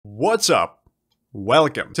What's up?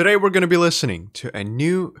 Welcome. Today we're going to be listening to a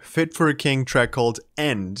new Fit for a King track called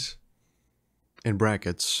End, in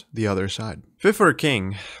brackets, The Other Side. Fit for a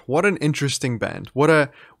King, what an interesting band. What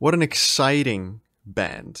an exciting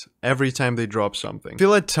band every time they drop something. I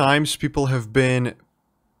feel at times people have been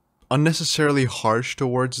unnecessarily harsh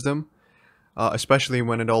towards them, especially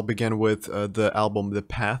when it all began with the album The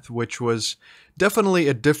Path, which was definitely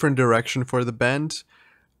a different direction for the band.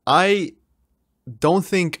 I don't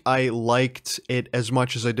think I liked it as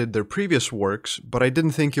much as I did their previous works, but I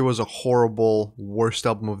didn't think it was a horrible worst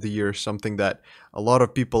album of the year, something that a lot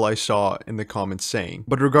of people I saw in the comments saying.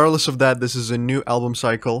 But regardless of that, this is a new album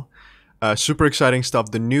cycle, super exciting stuff.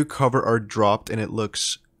 The new cover art dropped and it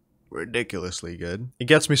looks ridiculously good. It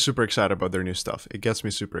gets me super excited about their new stuff. It gets me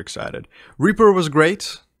super excited. Reaper was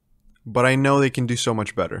great, but I know they can do so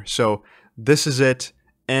much better. So this is it,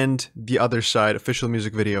 and The Other Side official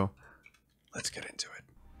music video. Let's get into it.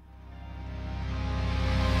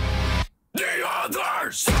 The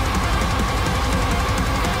Other Side!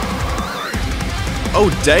 Oh,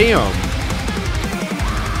 damn!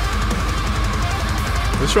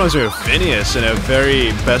 This reminds me of Phineas in a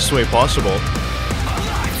very best way possible.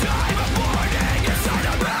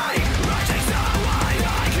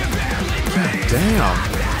 God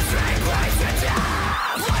damn!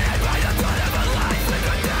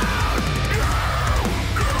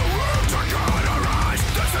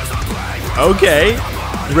 Okay,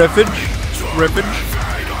 riffage.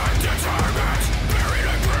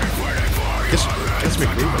 Gets me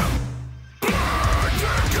grooving.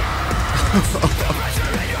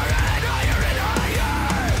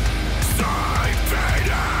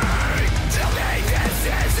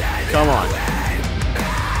 Come on.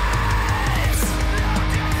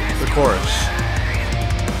 The chorus.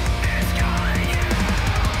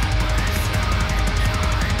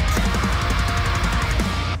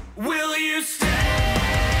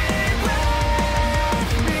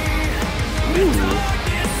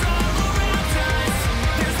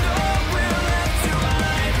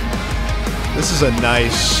 This is a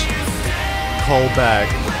nice callback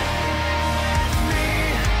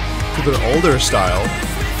to their older style,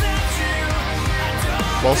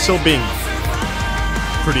 while still being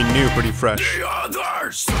pretty new, pretty fresh.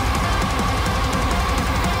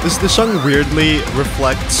 This song weirdly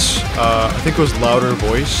reflects, I think it was Louder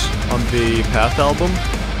Voice on the Path album.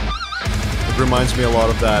 It reminds me a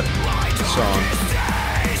lot of that song,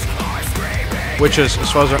 which is,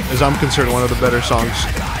 as far as I'm concerned, one of the better songs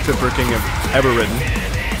Fit for a King have ever written.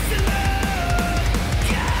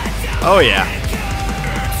 Oh yeah.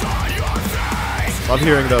 Love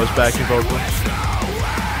hearing those backing vocals.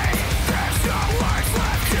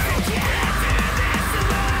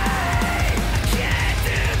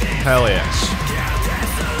 Hell yes.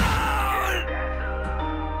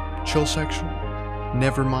 Chill section.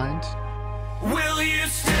 Never mind. Will you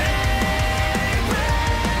stay?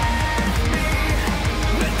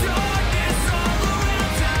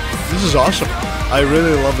 This is awesome. I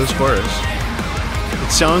really love this chorus. It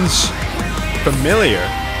sounds familiar.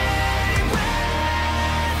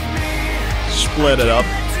 Split it up,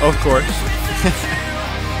 of course.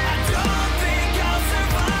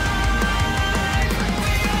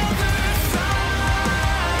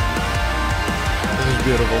 This is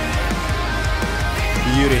beautiful.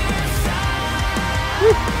 Beauty.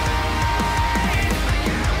 Woo.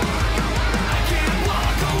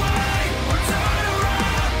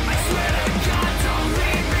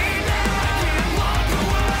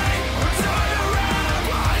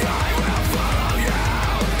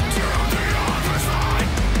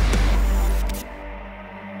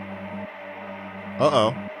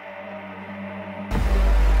 Uh-oh.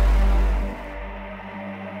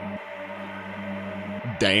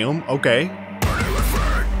 Damn, okay.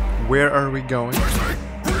 Where are we going?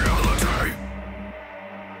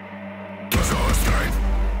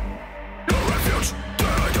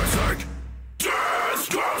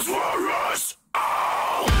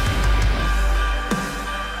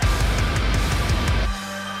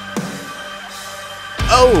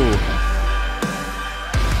 Oh!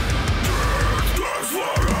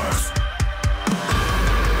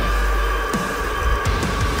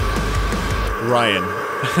 Ryan.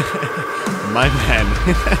 My man.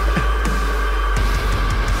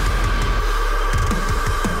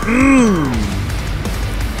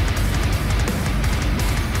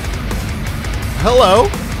 Hello.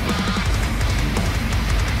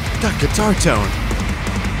 That guitar tone.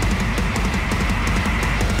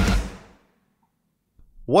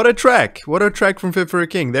 What a track. What a track from Fit for a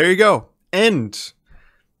King. There you go. End.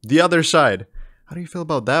 The Other Side. How do you feel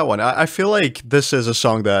about that one? I feel like this is a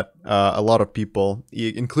song that a lot of people,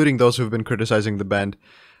 including those who've been criticizing the band,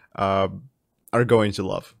 uh, are going to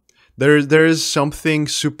love. There is something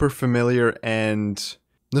super familiar and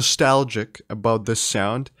nostalgic about this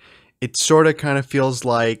sound. It sort of kind of feels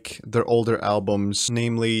like their older albums,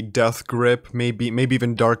 namely Death Grip, maybe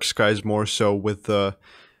even Dark Skies more so, with the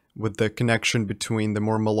connection between the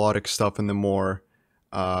more melodic stuff and the more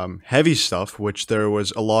heavy stuff, which there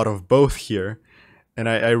was a lot of both here. And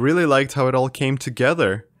I really liked how it all came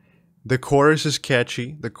together. The chorus is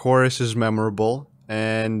catchy, the chorus is memorable,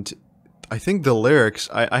 and I think the lyrics,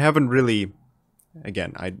 I haven't really,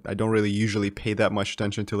 again, I don't really usually pay that much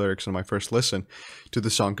attention to lyrics on my first listen to the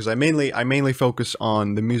song, because I mainly focus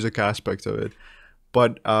on the music aspect of it.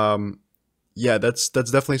 But yeah, that's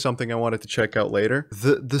definitely something I wanted to check out later.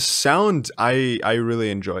 The sound I really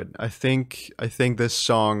enjoyed. I think this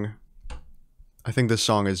song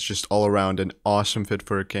is just all around an awesome Fit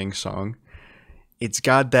for a King song. It's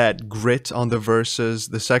got that grit on the verses.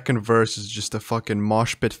 The second verse is just a fucking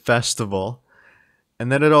mosh pit festival.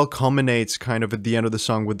 And then it all culminates kind of at the end of the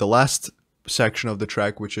song with the last section of the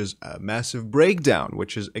track, which is a massive breakdown,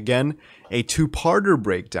 which is, again, a two-parter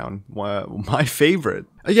breakdown. My favorite.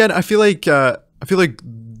 Again, I feel like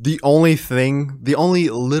the only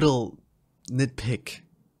little nitpick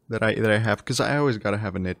that I have, because I always gotta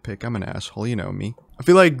have a nitpick. I'm an asshole, you know me. I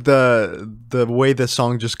feel like the way the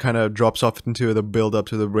song just kind of drops off into the build up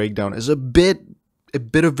to the breakdown is a bit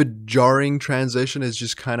of a jarring transition. It's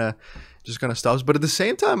just kind of stops. But at the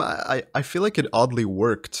same time, I feel like it oddly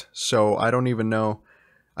worked. So I don't even know.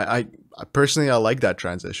 I personally, I like that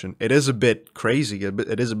transition. It is a bit crazy.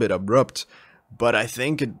 It is a bit abrupt, but I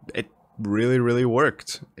think it really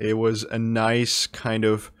worked. It was a nice kind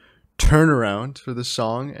of turnaround for the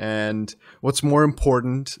song, and what's more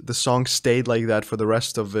important, the song stayed like that for the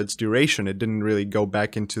rest of its duration. It didn't really go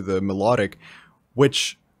back into the melodic,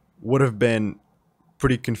 which would have been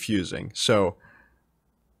pretty confusing. So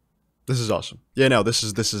this is awesome. Yeah, no, this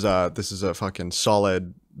is a fucking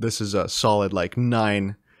solid. This is a solid like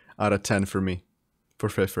 9 out of 10 for me for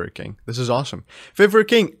Fit for a King. This is awesome. Fit for a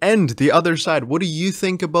King and The Other Side. What do you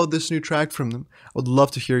think about this new track from them? I would love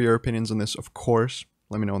to hear your opinions on this, of course.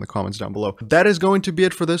 Let me know in the comments down below. That is going to be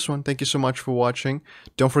it for this one. Thank you so much for watching.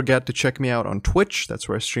 Don't forget to check me out on Twitch. That's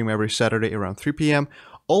where I stream every Saturday around 3 p.m.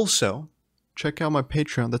 Also, check out my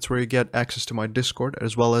Patreon. That's where you get access to my Discord,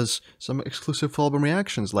 as well as some exclusive full album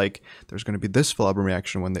reactions. Like, there's going to be this full album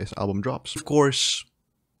reaction when this album drops. Of course,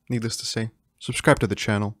 needless to say, subscribe to the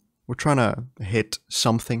channel. We're trying to hit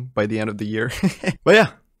something by the end of the year. But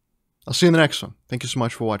yeah, I'll see you in the next one. Thank you so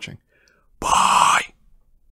much for watching.